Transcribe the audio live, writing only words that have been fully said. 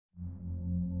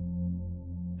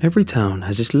Every town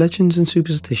has its legends and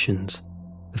superstitions.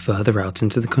 The further out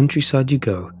into the countryside you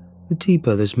go, the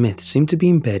deeper those myths seem to be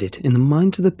embedded in the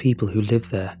minds of the people who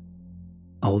live there.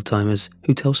 Old-timers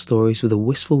who tell stories with a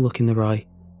wistful look in their eye,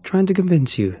 trying to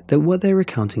convince you that what they're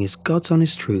recounting is God's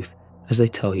honest truth, as they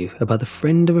tell you about the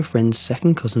friend of a friend's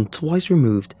second cousin twice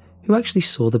removed who actually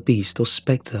saw the beast or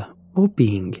spectre or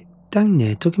being dang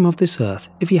near took him off this earth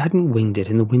if he hadn't winged it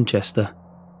in the Winchester.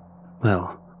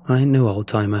 Well, I ain't no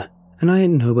old-timer, and I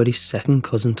ain't nobody's second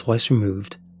cousin twice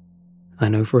removed. I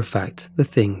know for a fact the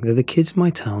thing that the kids in my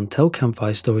town tell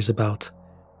campfire stories about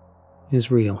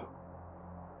is real.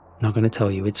 Not going to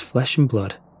tell you it's flesh and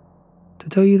blood. To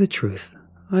tell you the truth,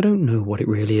 I don't know what it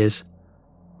really is.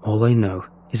 All I know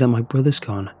is that my brother's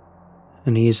gone,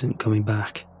 and he isn't coming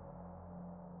back.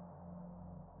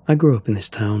 I grew up in this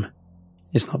town.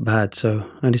 It's not bad, so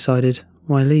I decided,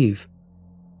 why leave?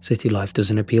 City life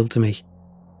doesn't appeal to me.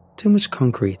 Too much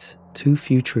concrete, too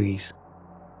few trees.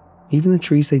 Even the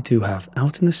trees they do have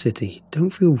out in the city don't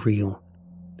feel real.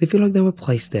 They feel like they were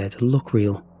placed there to look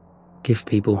real, give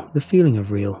people the feeling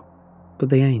of real, but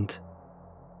they ain't.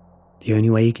 The only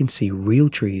way you can see real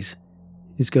trees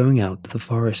is going out to the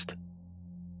forest.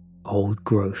 Old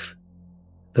growth.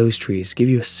 Those trees give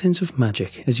you a sense of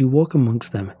magic as you walk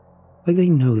amongst them, like they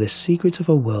know the secrets of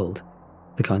our world,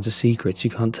 the kinds of secrets you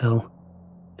can't tell,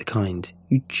 the kind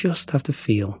you just have to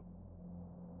feel.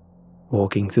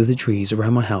 Walking through the trees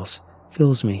around my house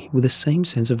fills me with the same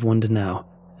sense of wonder now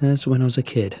as when I was a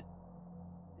kid.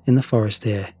 In the forest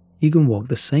here, you can walk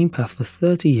the same path for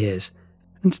 30 years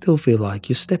and still feel like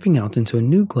you're stepping out into a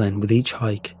new glen with each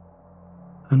hike.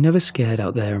 I'm never scared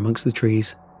out there amongst the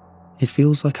trees. It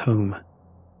feels like home.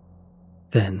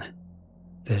 Then,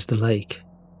 there's the lake.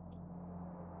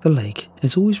 The lake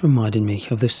has always reminded me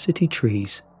of those city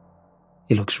trees.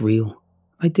 It looks real,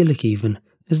 idyllic even,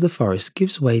 as the forest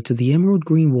gives way to the emerald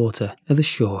green water at the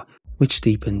shore, which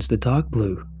deepens the dark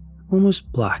blue,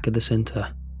 almost black at the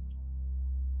centre.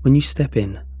 When you step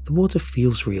in, the water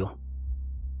feels real.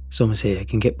 Summers here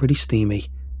can get pretty steamy,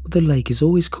 but the lake is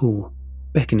always cool,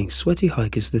 beckoning sweaty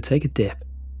hikers to take a dip.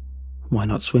 Why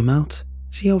not swim out?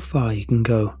 See how far you can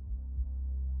go.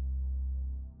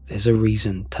 There's a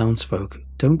reason townsfolk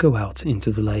don't go out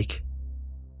into the lake.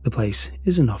 The place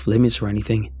isn't off limits or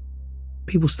anything.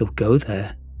 People still go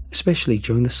there, especially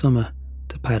during the summer,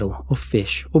 to paddle or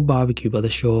fish or barbecue by the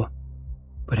shore.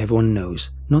 But everyone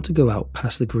knows not to go out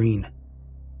past the green.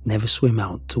 Never swim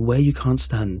out to where you can't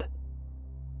stand.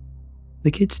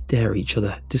 The kids dare each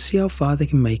other to see how far they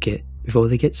can make it before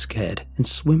they get scared and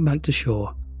swim back to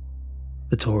shore.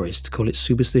 The tourists call it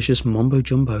superstitious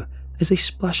mumbo-jumbo as they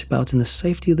splash about in the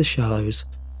safety of the shallows.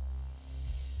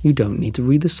 You don't need to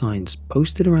read the signs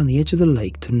posted around the edge of the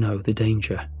lake to know the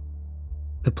danger.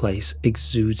 The place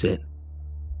exudes it.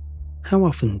 How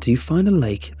often do you find a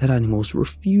lake that animals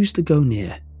refuse to go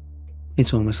near?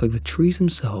 It's almost like the trees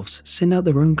themselves send out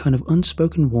their own kind of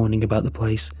unspoken warning about the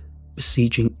place,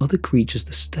 beseeching other creatures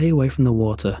to stay away from the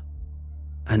water.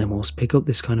 Animals pick up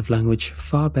this kind of language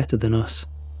far better than us,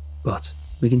 but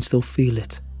we can still feel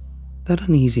it. That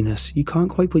uneasiness you can't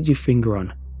quite put your finger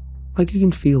on, like you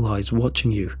can feel eyes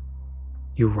watching you.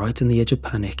 You're right on the edge of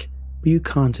panic, but you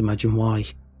can't imagine why.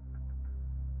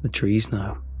 The trees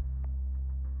know.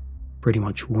 Pretty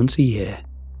much once a year,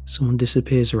 someone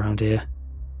disappears around here.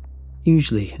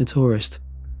 Usually a tourist,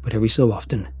 but every so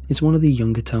often it's one of the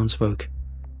younger townsfolk.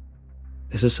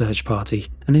 There's a search party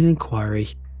and an inquiry,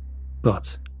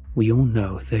 but we all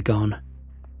know they're gone.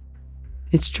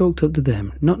 It's chalked up to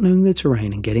them not knowing the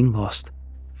terrain and getting lost,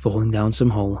 falling down some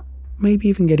hole, maybe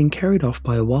even getting carried off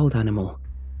by a wild animal.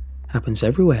 Happens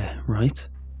everywhere, right?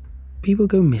 People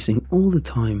go missing all the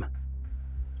time.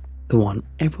 The one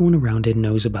everyone around here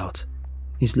knows about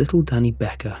is little Danny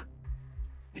Becker.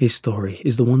 His story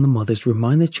is the one the mothers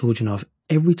remind their children of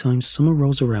every time summer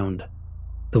rolls around.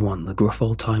 The one the gruff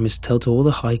old-timers tell to all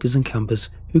the hikers and campers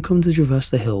who come to traverse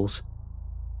the hills.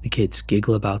 The kids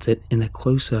giggle about it in their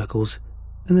close circles,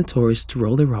 and the tourists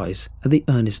roll their eyes at the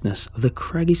earnestness of the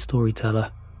craggy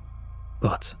storyteller.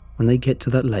 But when they get to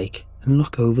that lake and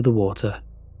look over the water,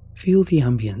 feel the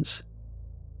ambience,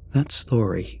 that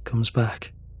story comes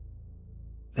back.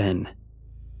 Then,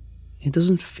 it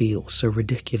doesn't feel so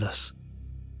ridiculous.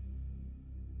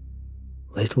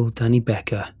 Little Danny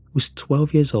Becker was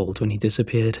 12 years old when he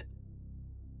disappeared.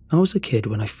 I was a kid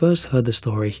when I first heard the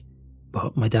story,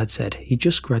 but my dad said he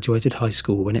just graduated high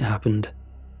school when it happened.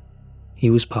 He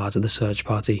was part of the search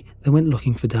party that went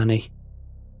looking for Danny.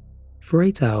 For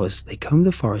 8 hours they combed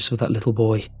the forest for that little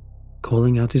boy,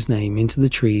 calling out his name into the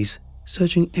trees,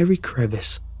 searching every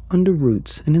crevice, under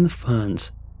roots and in the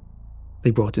ferns. They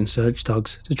brought in search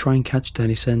dogs to try and catch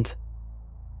Danny's scent.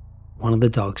 One of the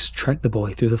dogs tracked the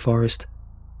boy through the forest,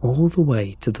 all the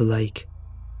way to the lake.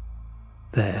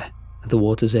 There, at the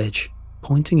water's edge,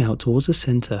 pointing out towards the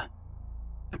center,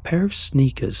 a pair of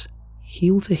sneakers,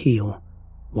 heel to heel,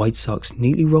 white socks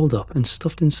neatly rolled up and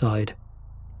stuffed inside.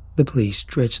 The police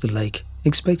dredged the lake,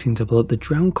 expecting to pull up the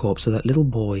drowned corpse of that little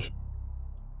boy.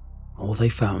 All they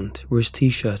found were his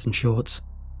t-shirt and shorts,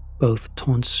 both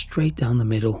torn straight down the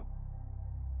middle.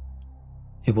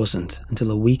 It wasn't until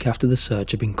a week after the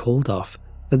search had been called off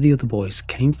that the other boys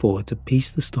came forward to piece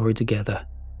the story together.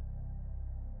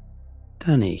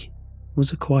 Danny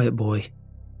was a quiet boy,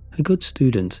 a good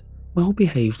student, well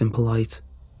behaved and polite,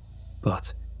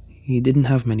 but he didn't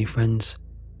have many friends.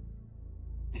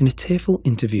 In a tearful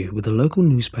interview with a local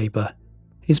newspaper,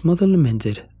 his mother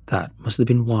lamented that must have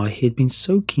been why he had been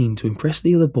so keen to impress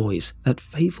the other boys that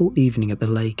fateful evening at the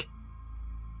lake.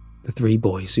 The 3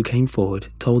 boys who came forward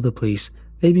told the police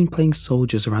they'd been playing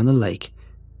soldiers around the lake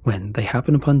when they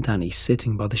happened upon Danny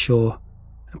sitting by the shore,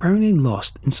 apparently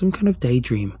lost in some kind of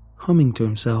daydream, humming to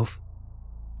himself.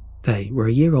 They were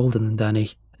a year older than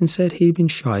Danny and said he had been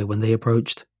shy when they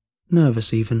approached,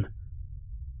 nervous even.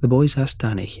 The boys asked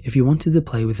Danny if he wanted to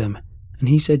play with them, and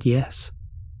he said yes.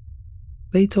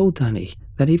 They told Danny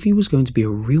that if he was going to be a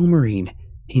real Marine,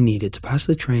 he needed to pass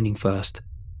the training first.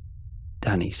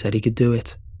 Danny said he could do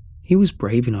it. He was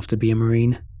brave enough to be a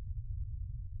Marine.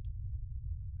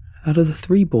 Out of the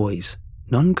 3 boys,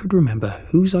 none could remember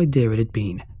whose idea it had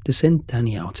been to send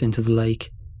Danny out into the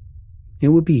lake. It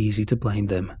would be easy to blame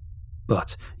them,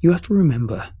 but you have to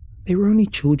remember they were only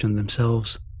children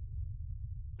themselves.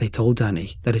 They told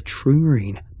Danny that a true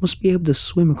Marine must be able to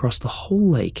swim across the whole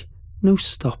lake, no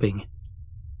stopping.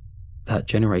 That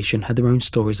generation had their own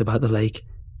stories about the lake,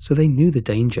 so they knew the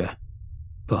danger.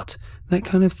 But that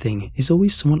kind of thing is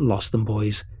always somewhat lost on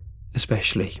boys,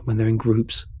 especially when they're in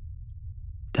groups.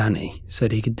 Danny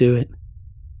said he could do it.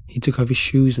 He took off his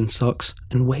shoes and socks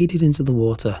and waded into the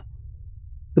water.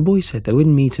 The boys said they would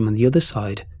meet him on the other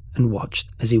side and watched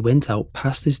as he went out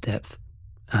past his depth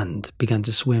and began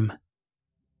to swim.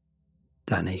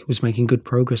 Danny was making good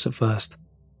progress at first.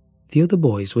 The other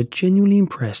boys were genuinely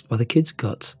impressed by the kid's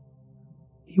guts.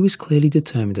 He was clearly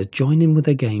determined to join in with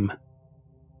their game.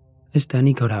 As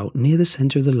Danny got out near the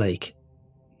center of the lake,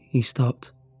 he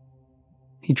stopped.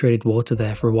 He treaded water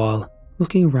there for a while,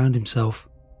 looking around himself.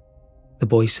 The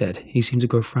boy said he seemed to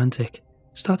grow frantic,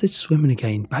 started swimming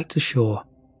again back to shore,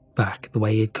 back the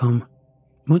way he had come,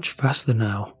 much faster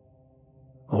now.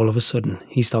 All of a sudden,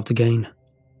 he stopped again,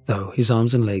 though his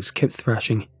arms and legs kept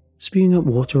thrashing, spewing up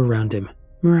water around him,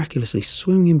 miraculously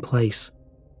swimming in place.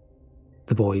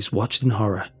 The boys watched in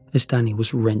horror as Danny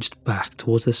was wrenched back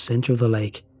towards the center of the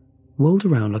lake, whirled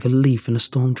around like a leaf in a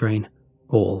storm drain,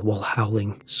 all while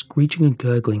howling, screeching and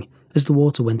gurgling as the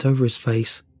water went over his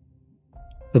face.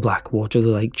 The black water of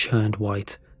the lake churned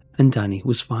white, and Danny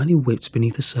was finally whipped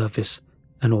beneath the surface,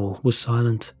 and all was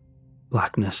silent,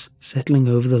 blackness settling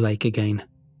over the lake again.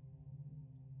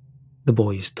 The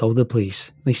boys told the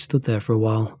police they stood there for a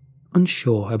while,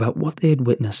 unsure about what they had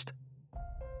witnessed.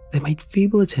 They made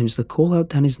feeble attempts to call out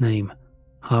Danny's name,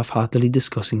 half-heartedly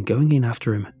discussing going in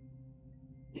after him.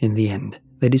 In the end,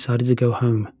 they decided to go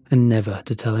home and never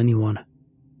to tell anyone.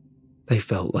 They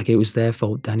felt like it was their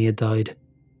fault Danny had died,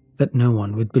 that no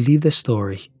one would believe their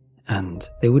story, and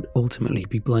they would ultimately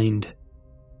be blamed.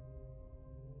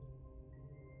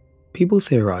 People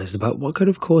theorized about what could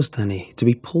have caused Danny to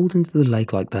be pulled into the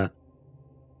lake like that.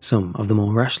 Some of the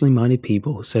more rationally minded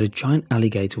people said a giant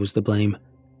alligator was to blame.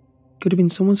 Could have been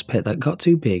someone's pet that got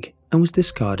too big and was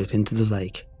discarded into the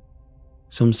lake.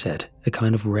 Some said a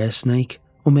kind of rare snake,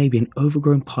 or maybe an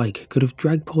overgrown pike could have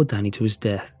dragged poor Danny to his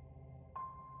death.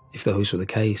 If those were the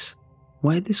case,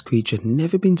 why had this creature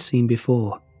never been seen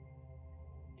before?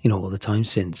 In all the time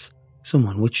since,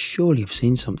 someone would surely have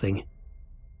seen something.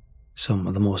 Some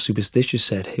of the more superstitious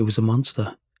said it was a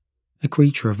monster, a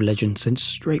creature of legend sent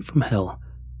straight from hell,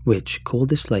 which called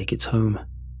this lake its home,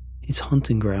 its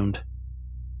hunting ground.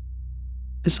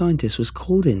 A scientist was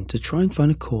called in to try and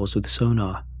find a cause with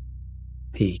sonar.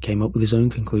 He came up with his own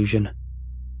conclusion.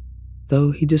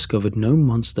 Though he discovered no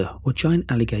monster or giant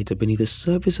alligator beneath the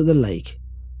surface of the lake,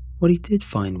 what he did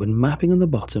find when mapping on the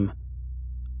bottom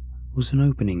was an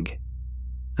opening,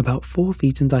 about 4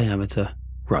 feet in diameter,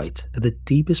 right at the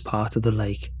deepest part of the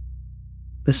lake.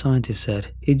 The scientist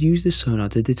said he'd used his sonar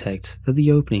to detect that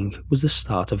the opening was the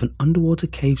start of an underwater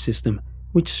cave system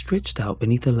which stretched out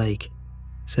beneath the lake,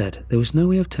 said there was no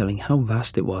way of telling how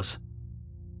vast it was.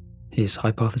 His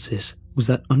hypothesis was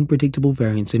that unpredictable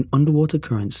variance in underwater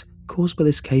currents caused by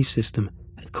this cave system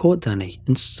had caught Danny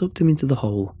and sucked him into the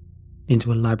hole,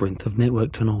 into a labyrinth of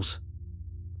network tunnels.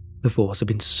 The force had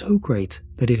been so great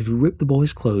that it had ripped the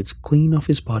boy's clothes clean off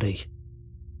his body.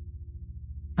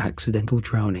 Accidental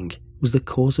drowning was the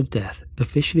cause of death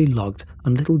officially logged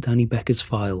on little Danny Becker's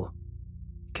file.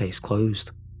 Case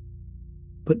closed.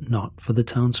 But not for the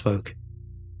townsfolk.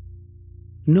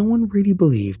 No one really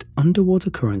believed underwater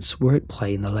currents were at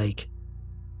play in the lake.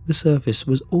 The surface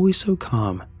was always so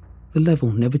calm, the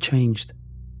level never changed.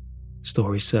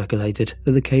 Stories circulated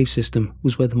that the cave system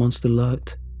was where the monster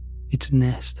lurked, its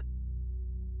nest.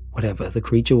 Whatever the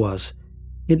creature was,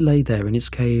 it lay there in its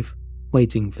cave,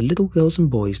 waiting for little girls and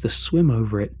boys to swim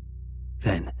over it.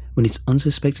 Then, when its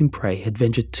unsuspecting prey had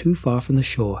ventured too far from the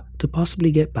shore to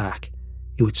possibly get back,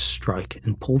 it would strike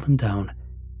and pull them down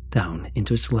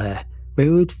into its lair, where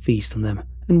it would feast on them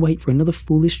and wait for another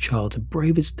foolish child to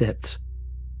brave its depths.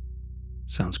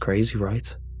 Sounds crazy,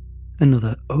 right?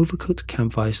 Another overcooked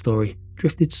campfire story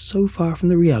drifted so far from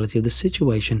the reality of the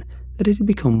situation that it had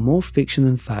become more fiction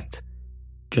than fact,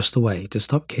 just a way to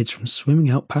stop kids from swimming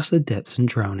out past their depths and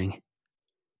drowning.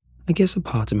 I guess a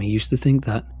part of me used to think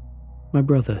that. My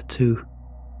brother, too.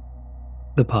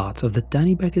 The part of the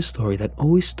Danny Becker story that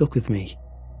always stuck with me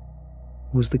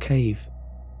was the cave.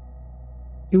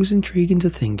 It was intriguing to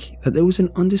think that there was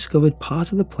an undiscovered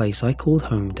part of the place I called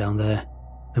home down there,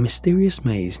 a mysterious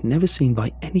maze never seen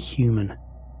by any human.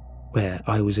 Where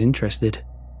I was interested,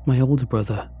 my older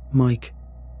brother, Mike,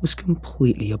 was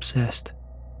completely obsessed.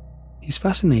 His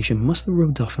fascination must have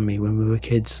rubbed off on me when we were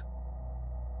kids.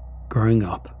 Growing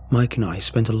up, Mike and I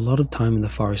spent a lot of time in the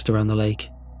forest around the lake.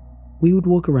 We would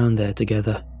walk around there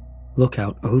together, look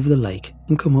out over the lake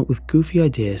and come up with goofy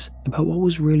ideas about what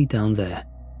was really down there.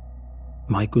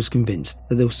 Mike was convinced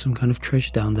that there was some kind of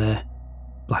treasure down there.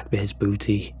 Blackbeard's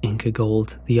booty, Inca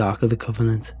gold, the Ark of the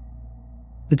Covenant.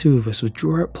 The two of us would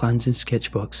draw up plans in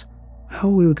sketchbooks, how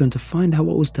we were going to find out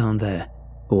what was down there,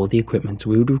 all the equipment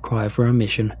we would require for our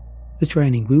mission, the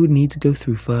training we would need to go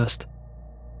through first.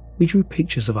 We drew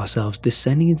pictures of ourselves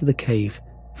descending into the cave,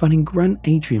 finding grand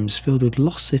atriums filled with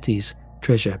lost cities,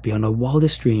 treasure beyond our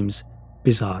wildest dreams,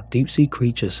 bizarre deep-sea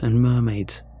creatures and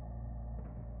mermaids.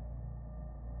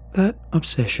 That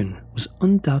obsession was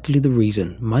undoubtedly the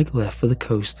reason Mike left for the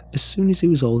coast as soon as he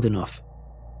was old enough.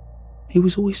 He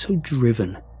was always so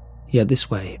driven. He had this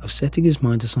way of setting his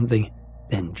mind to something,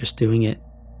 then just doing it.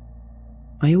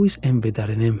 I always envied that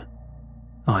in him.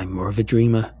 I'm more of a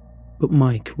dreamer, but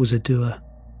Mike was a doer.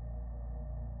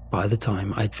 By the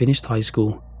time I'd finished high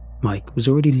school, Mike was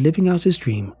already living out his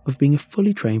dream of being a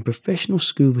fully trained professional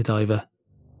scuba diver.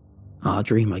 Our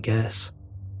dream, I guess.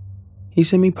 He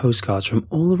sent me postcards from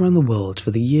all around the world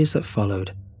for the years that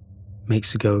followed.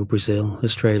 Mexico, Brazil,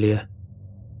 Australia.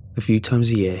 A few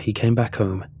times a year he came back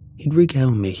home. He'd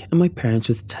regale me and my parents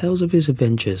with tales of his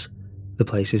adventures, the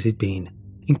places he'd been,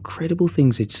 incredible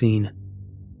things he'd seen.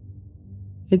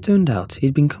 It turned out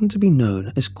he'd come to be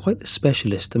known as quite the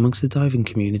specialist amongst the diving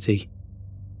community.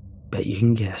 Bet you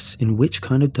can guess in which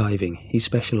kind of diving he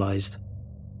specialised.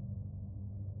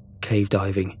 Cave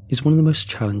diving is one of the most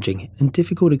challenging and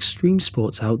difficult extreme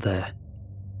sports out there.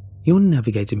 You're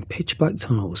navigating pitch-black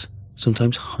tunnels,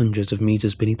 sometimes hundreds of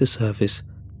meters beneath the surface,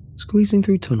 squeezing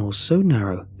through tunnels so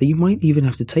narrow that you might even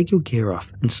have to take your gear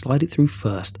off and slide it through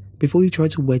first before you try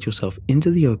to wedge yourself into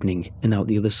the opening and out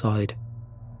the other side.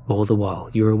 All the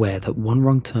while you're aware that one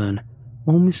wrong turn,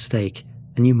 one mistake,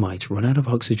 and you might run out of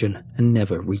oxygen and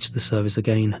never reach the surface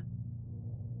again.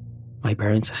 My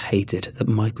parents hated that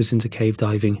Mike was into cave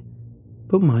diving,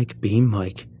 but Mike being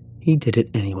Mike, he did it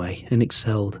anyway and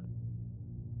excelled.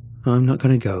 I'm not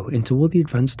going to go into all the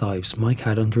advanced dives Mike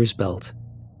had under his belt.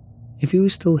 If he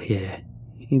was still here,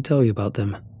 he'd tell you about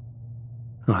them.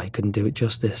 I couldn't do it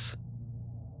justice.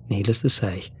 Needless to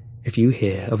say, if you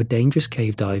hear of a dangerous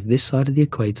cave dive this side of the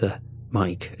equator,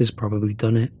 Mike has probably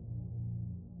done it.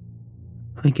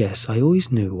 I guess I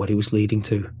always knew what he was leading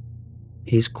to.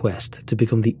 His quest to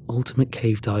become the ultimate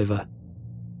cave diver.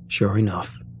 Sure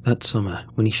enough, that summer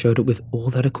when he showed up with all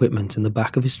that equipment in the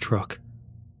back of his truck,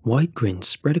 wide grins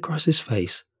spread across his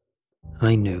face.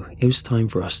 I knew it was time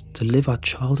for us to live our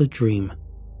childhood dream.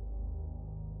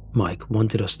 Mike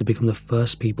wanted us to become the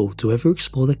first people to ever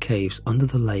explore the caves under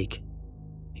the lake.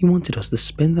 He wanted us to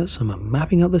spend that summer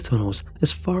mapping out the tunnels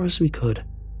as far as we could.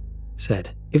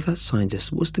 Said if that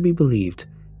scientist was to be believed,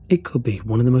 it could be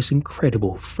one of the most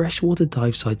incredible freshwater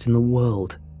dive sites in the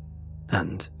world.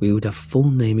 And we would have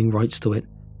full naming rights to it.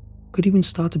 Could even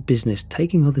start a business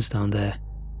taking others down there.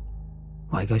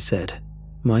 Like I said,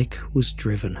 Mike was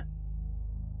driven.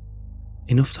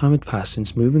 Enough time had passed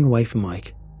since moving away from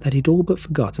Mike that he'd all but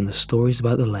forgotten the stories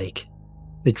about the lake,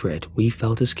 the dread we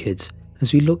felt as kids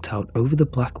as we looked out over the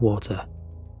black water.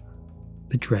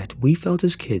 The dread we felt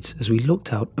as kids as we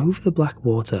looked out over the black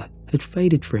water had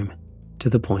faded from him, to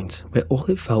the point where all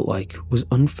it felt like was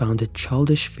unfounded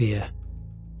childish fear.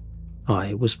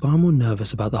 I was far more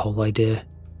nervous about the whole idea,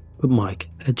 but Mike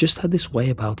had just had this way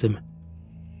about him.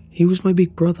 He was my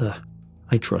big brother.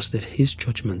 I trusted his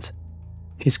judgment,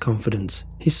 his confidence,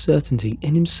 his certainty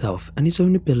in himself and his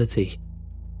own ability.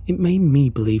 It made me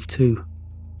believe too.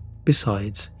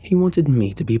 Besides, he wanted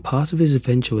me to be part of his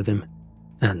adventure with him,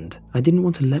 and I didn't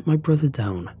want to let my brother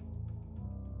down.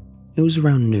 It was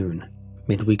around noon,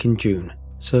 midweek in June,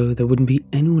 so there wouldn't be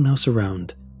anyone else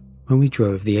around when we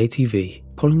drove the ATV,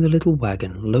 pulling the little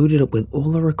wagon loaded up with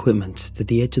all our equipment to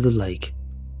the edge of the lake.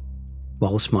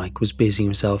 Whilst Mike was busy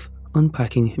himself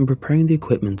unpacking and preparing the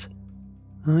equipment,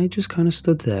 I just kind of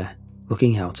stood there,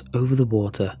 looking out over the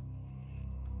water.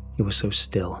 It was so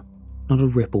still, not a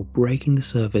ripple breaking the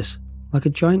surface, like a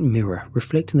giant mirror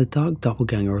reflecting the dark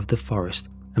doppelganger of the forest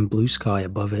and blue sky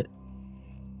above it.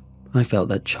 I felt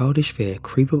that childish fear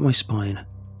creep up my spine.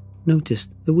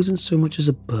 Noticed there wasn't so much as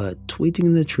a bird tweeting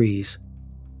in the trees.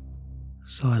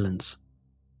 Silence.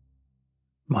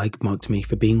 Mike mocked me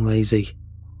for being lazy.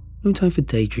 No time for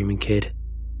daydreaming, kid.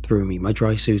 Threw me my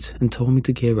dry suit and told me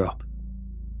to gear up.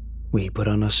 We put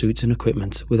on our suits and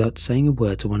equipment without saying a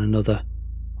word to one another,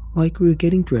 like we were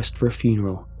getting dressed for a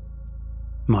funeral.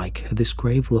 Mike had this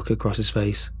grave look across his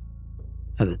face.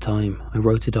 At the time, I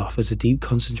wrote it off as a deep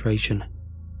concentration,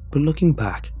 but looking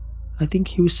back, I think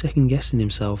he was second-guessing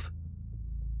himself.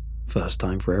 First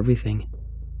time for everything.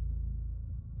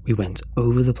 We went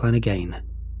over the plan again.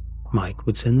 Mike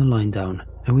would send the line down,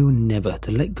 and we were never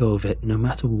to let go of it no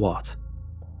matter what.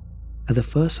 At the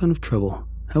first sign of trouble,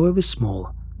 however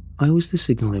small, I was to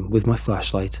signal him with my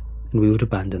flashlight, and we would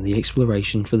abandon the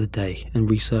exploration for the day and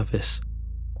resurface.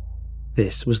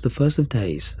 This was the first of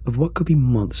days of what could be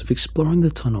months of exploring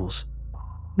the tunnels.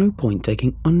 No point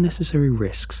taking unnecessary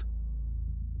risks.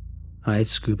 I had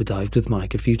scuba dived with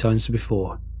Mike a few times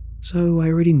before, so I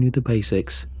already knew the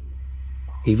basics.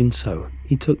 Even so,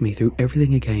 he took me through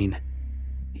everything again.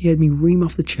 He had me ream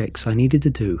off the checks I needed to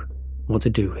do, what to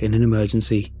do in an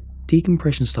emergency,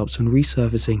 decompression stops when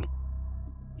resurfacing.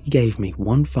 He gave me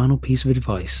one final piece of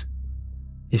advice.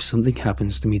 If something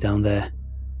happens to me down there,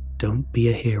 don't be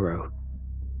a hero.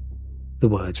 The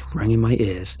words rang in my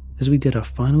ears as we did our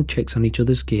final checks on each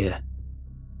other's gear.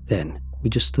 Then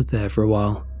we just stood there for a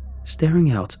while,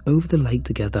 staring out over the lake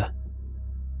together.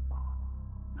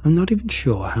 I'm not even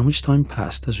sure how much time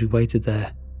passed as we waited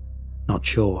there. Not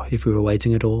sure if we were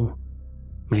waiting at all.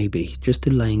 Maybe just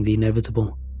delaying the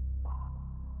inevitable.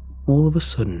 All of a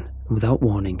sudden, and without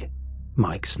warning,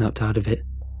 Mike snapped out of it,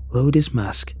 lowered his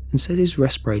mask and set his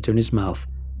respirator in his mouth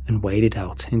and waded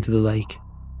out into the lake.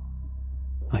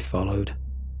 I followed.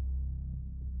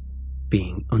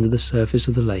 Being under the surface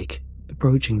of the lake,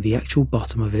 approaching the actual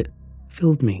bottom of it,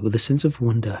 filled me with a sense of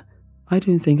wonder I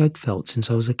don't think I'd felt since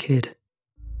I was a kid.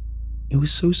 It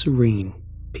was so serene,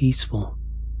 peaceful.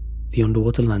 The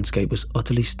underwater landscape was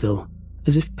utterly still,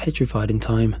 as if petrified in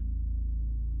time.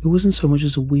 There wasn't so much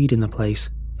as a weed in the place,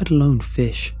 let alone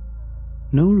fish.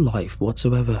 No life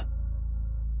whatsoever.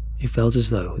 It felt as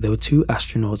though there were two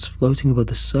astronauts floating above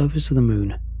the surface of the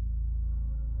moon.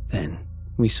 Then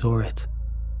we saw it,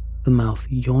 the mouth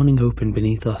yawning open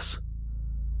beneath us.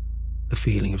 The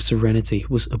feeling of serenity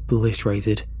was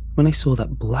obliterated when I saw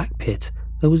that black pit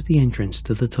that was the entrance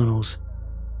to the tunnels.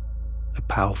 A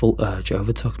powerful urge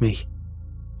overtook me,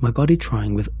 my body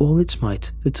trying with all its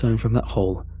might to turn from that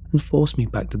hole and force me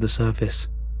back to the surface.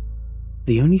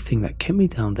 The only thing that kept me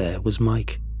down there was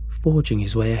Mike, forging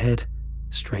his way ahead,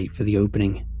 straight for the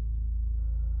opening.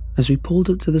 As we pulled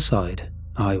up to the side,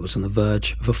 I was on the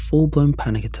verge of a full-blown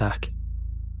panic attack.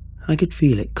 I could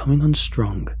feel it coming on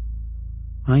strong.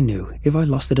 I knew if I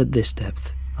lost it at this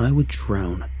depth, I would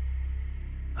drown.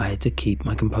 I had to keep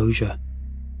my composure,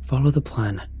 follow the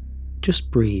plan,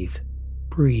 just breathe,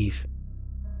 breathe.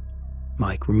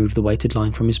 Mike removed the weighted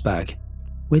line from his bag,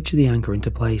 wedged the anchor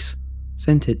into place,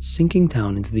 sent it sinking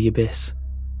down into the abyss.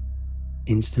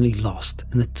 Instantly lost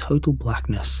in the total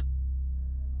blackness.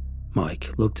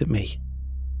 Mike looked at me,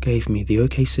 gave me the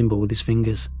OK symbol with his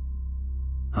fingers.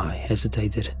 I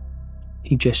hesitated.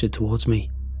 He gestured towards me,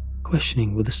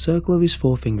 questioning with a circle of his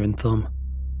forefinger and thumb.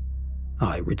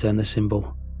 I returned the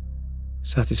symbol.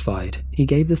 Satisfied, he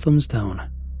gave the thumbs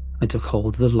down. I took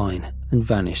hold of the line and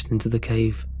vanished into the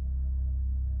cave.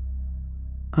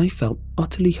 I felt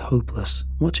utterly hopeless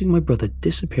watching my brother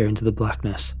disappear into the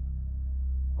blackness.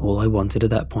 All I wanted at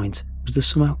that point was to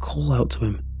somehow call out to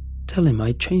him, tell him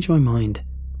I'd changed my mind,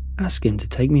 ask him to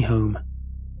take me home.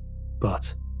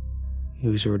 But he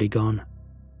was already gone.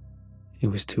 It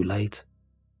was too late.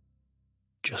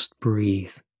 just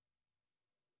breathe.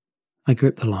 I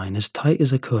gripped the line as tight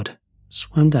as I could,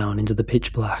 swam down into the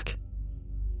pitch black.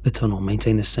 The tunnel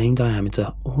maintained the same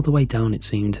diameter all the way down, it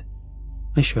seemed.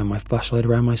 I shone my flashlight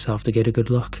around myself to get a good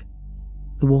look.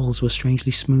 The walls were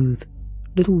strangely smooth,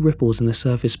 little ripples in the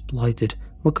surface blighted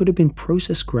what could have been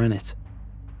processed granite.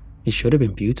 It should have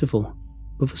been beautiful,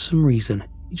 but for some reason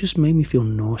it just made me feel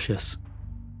nauseous.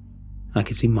 I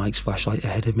could see Mike's flashlight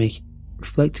ahead of me,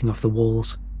 reflecting off the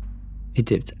walls. It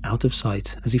dipped out of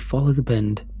sight as he followed the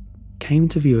bend, came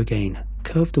into view again,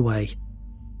 curved away.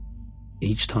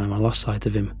 Each time I lost sight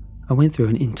of him, I went through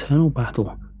an internal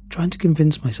battle, trying to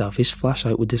convince myself his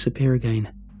flashlight would disappear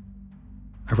again.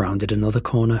 I rounded another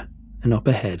corner, and up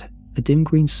ahead, a dim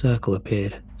green circle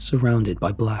appeared, surrounded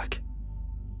by black.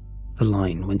 The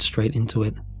line went straight into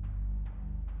it.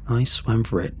 I swam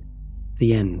for it,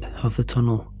 the end of the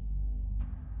tunnel.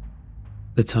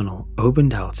 The tunnel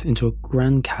opened out into a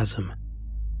grand chasm.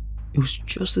 It was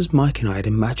just as Mike and I had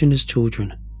imagined as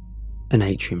children. An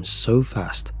atrium so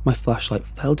vast, my flashlight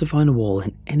failed to find a wall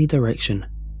in any direction.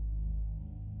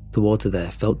 The water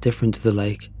there felt different to the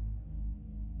lake.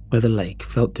 Where the lake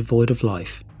felt devoid of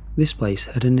life, this place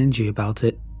had an energy about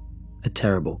it, a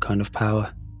terrible kind of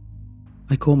power.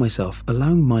 I caught myself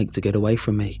allowing Mike to get away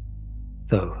from me,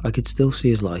 though I could still see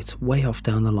his light way off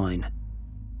down the line.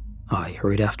 I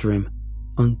hurried after him,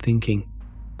 unthinking,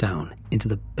 down into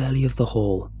the belly of the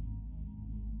hall.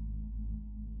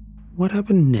 What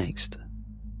happened next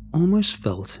almost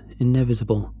felt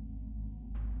inevitable.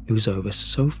 It was over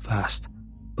so fast,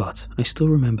 but I still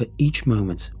remember each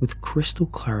moment with crystal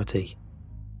clarity.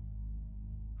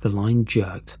 The line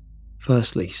jerked,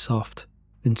 firstly soft,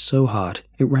 then so hard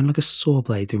it ran like a saw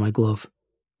blade through my glove,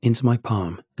 into my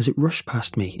palm as it rushed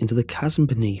past me into the chasm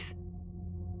beneath.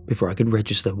 Before I could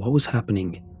register what was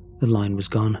happening, the line was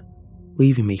gone,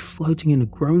 leaving me floating in a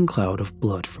growing cloud of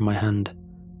blood from my hand.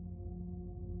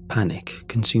 Panic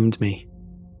consumed me.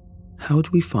 How would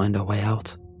we find our way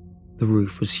out? The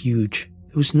roof was huge.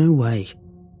 There was no way.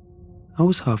 I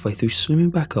was halfway through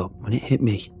swimming back up when it hit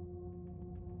me.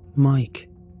 Mike.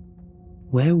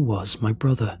 Where was my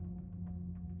brother?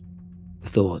 The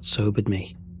thought sobered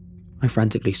me. I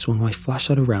frantically swung my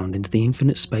flashlight around into the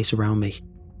infinite space around me.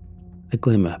 A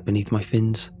glimmer beneath my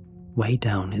fins, way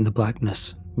down in the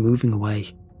blackness, moving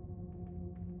away.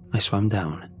 I swam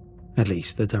down, at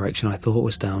least the direction I thought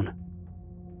was down.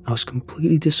 I was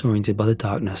completely disoriented by the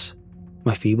darkness,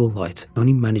 my feeble light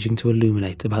only managing to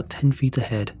illuminate about 10 feet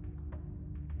ahead.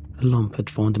 A lump had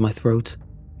formed in my throat,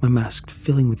 my mask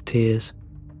filling with tears.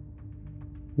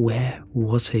 Where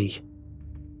was he?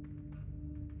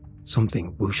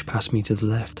 Something whooshed past me to the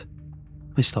left.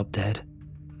 I stopped dead.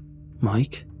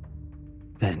 Mike?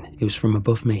 Then it was from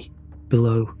above me,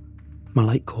 below. My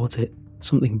light caught it,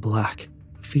 something black,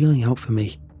 feeling out for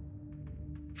me.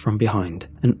 From behind,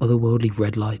 an otherworldly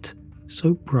red light,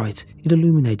 so bright it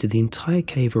illuminated the entire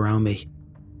cave around me.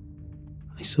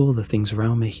 I saw the things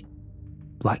around me.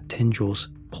 Black tendrils,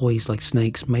 poised like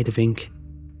snakes made of ink.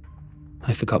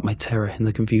 I forgot my terror in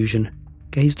the confusion,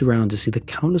 gazed around to see the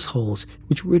countless holes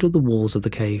which riddled the walls of the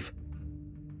cave,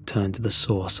 turned to the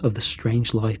source of the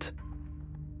strange light.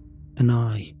 An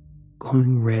eye,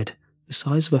 glowing red, the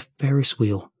size of a Ferris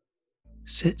wheel,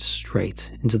 set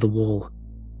straight into the wall,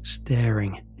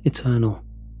 staring, eternal.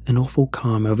 An awful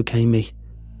calm overcame me.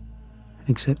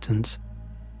 Acceptance.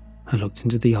 I looked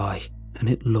into the eye, and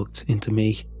it looked into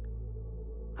me.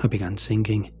 I began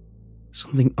sinking.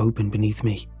 Something opened beneath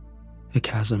me. A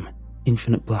chasm,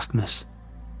 infinite blackness.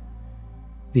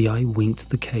 The eye winked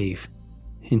the cave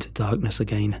into darkness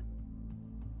again.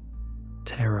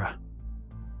 Terror.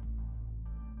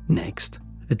 Next,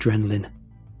 adrenaline.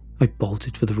 I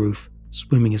bolted for the roof,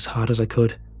 swimming as hard as I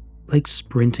could, legs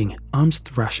sprinting, arms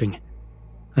thrashing.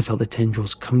 I felt the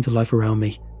tendrils coming to life around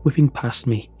me, whipping past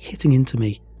me, hitting into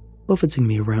me, buffeting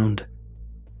me around.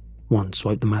 One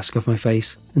swiped the mask off my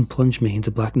face and plunged me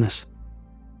into blackness.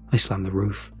 I slammed the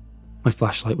roof. My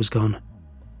flashlight was gone.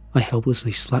 I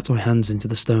helplessly slapped my hands into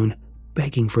the stone,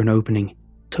 begging for an opening,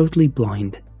 totally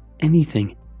blind,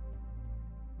 anything.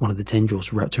 One of the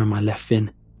tendrils wrapped around my left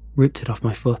fin, ripped it off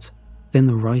my foot, then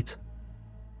the right.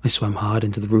 I swam hard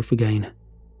into the roof again.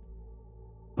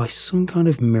 By some kind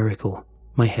of miracle,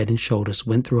 my head and shoulders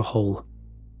went through a hole.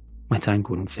 My tank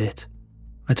wouldn't fit.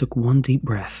 I took one deep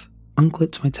breath,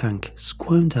 unclipped my tank,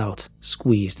 squirmed out,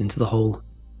 squeezed into the hole,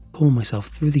 pulled myself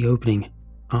through the opening,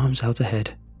 arms out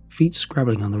ahead, feet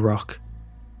scrabbling on the rock.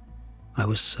 I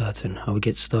was certain I would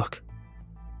get stuck.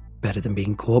 Better than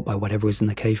being caught by whatever was in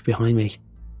the cave behind me.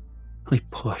 I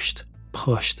pushed,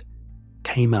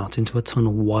 came out into a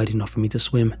tunnel wide enough for me to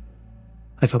swim.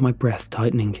 I felt my breath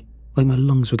tightening, like my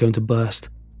lungs were going to burst.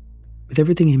 With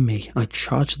everything in me, I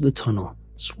charged at the tunnel,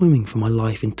 swimming for my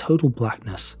life in total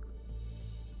blackness.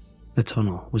 The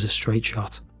tunnel was a straight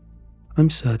shot. I'm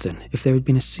certain if there had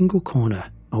been a single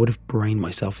corner, I would have brained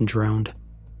myself and drowned.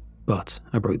 But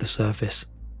I broke the surface.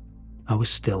 I was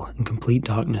still in complete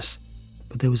darkness,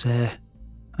 but there was air.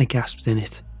 I gasped in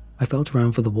it. I felt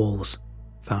around for the walls,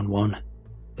 found one,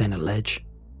 then a ledge.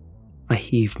 I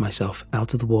heaved myself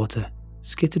out of the water,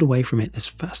 skittered away from it as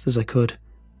fast as I could,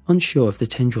 unsure if the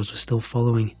tendrils were still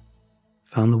following.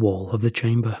 Found the wall of the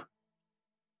chamber.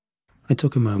 I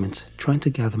took a moment, trying to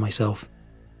gather myself.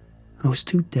 I was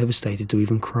too devastated to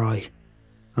even cry.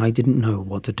 I didn't know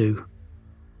what to do.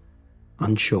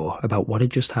 Unsure about what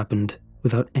had just happened,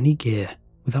 without any gear,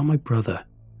 without my brother,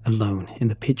 alone in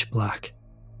the pitch black.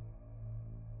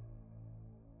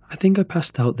 I think I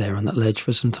passed out there on that ledge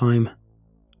for some time.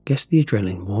 Guess the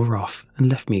adrenaline wore off and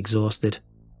left me exhausted.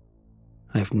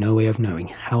 I have no way of knowing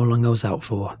how long I was out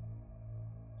for.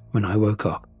 When I woke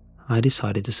up, I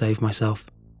decided to save myself.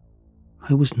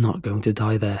 I was not going to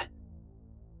die there.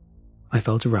 I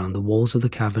felt around the walls of the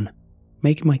cavern,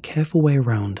 making my careful way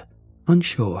around,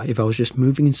 unsure if I was just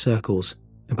moving in circles,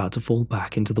 about to fall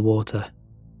back into the water.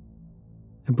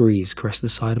 A breeze caressed the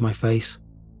side of my face.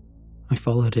 I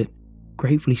followed it,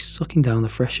 gratefully sucking down the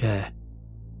fresh air.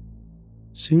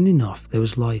 Soon enough there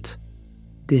was light,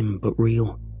 dim but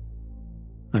real.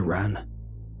 I ran.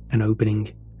 An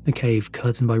opening, a cave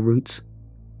curtained by roots.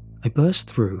 I burst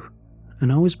through,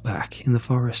 and I was back in the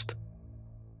forest.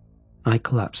 I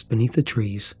collapsed beneath the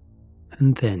trees,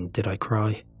 and then did I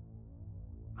cry.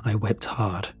 I wept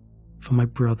hard, for my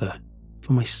brother,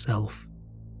 for myself.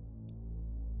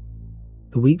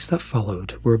 The weeks that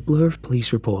followed were a blur of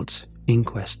police reports,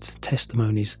 inquests,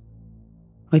 testimonies.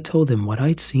 I told them what I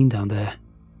had seen down there.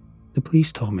 The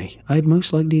police told me I had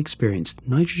most likely experienced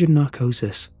nitrogen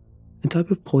narcosis, a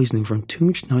type of poisoning from too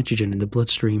much nitrogen in the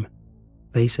bloodstream.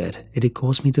 They said it had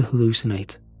caused me to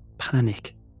hallucinate,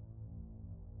 panic.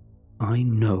 I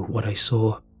know what I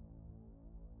saw.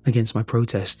 Against my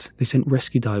protests, they sent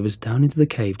rescue divers down into the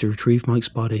cave to retrieve Mike's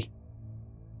body.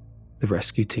 The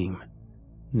rescue team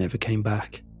never came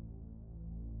back.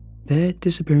 Their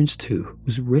disappearance too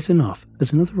was written off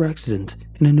as another accident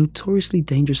in a notoriously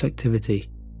dangerous activity.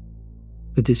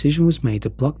 The decision was made to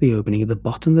block the opening at the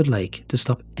bottom of the lake to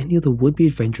stop any other would-be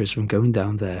adventurers from going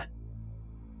down there.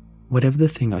 Whatever the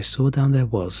thing I saw down there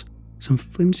was, some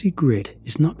flimsy grid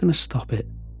is not going to stop it.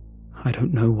 I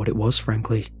don't know what it was,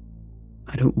 frankly.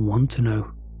 I don't want to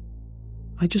know.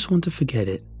 I just want to forget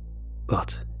it.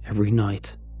 But every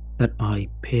night, that eye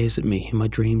peers at me in my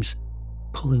dreams,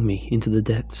 pulling me into the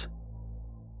depths.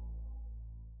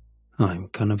 I'm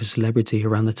kind of a celebrity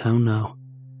around the town now.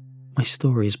 My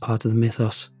story is part of the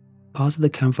mythos, part of the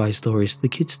campfire stories the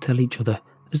kids tell each other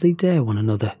as they dare one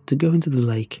another to go into the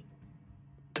lake.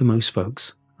 To most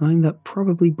folks, I'm that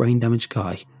probably brain-damaged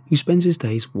guy who spends his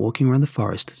days walking around the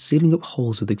forest sealing up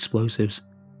holes with explosives.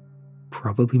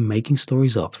 Probably making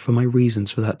stories up for my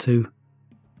reasons for that too.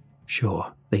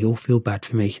 Sure, they all feel bad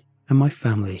for me and my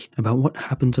family about what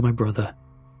happened to my brother,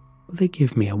 but they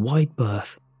give me a wide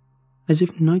berth, as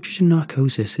if nitrogen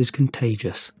narcosis is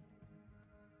contagious.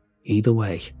 Either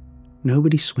way,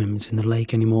 nobody swims in the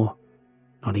lake anymore,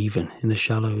 not even in the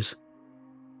shallows.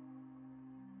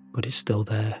 But it's still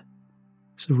there,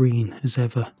 serene as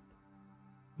ever.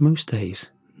 Most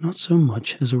days, not so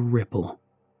much as a ripple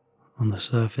on the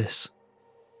surface.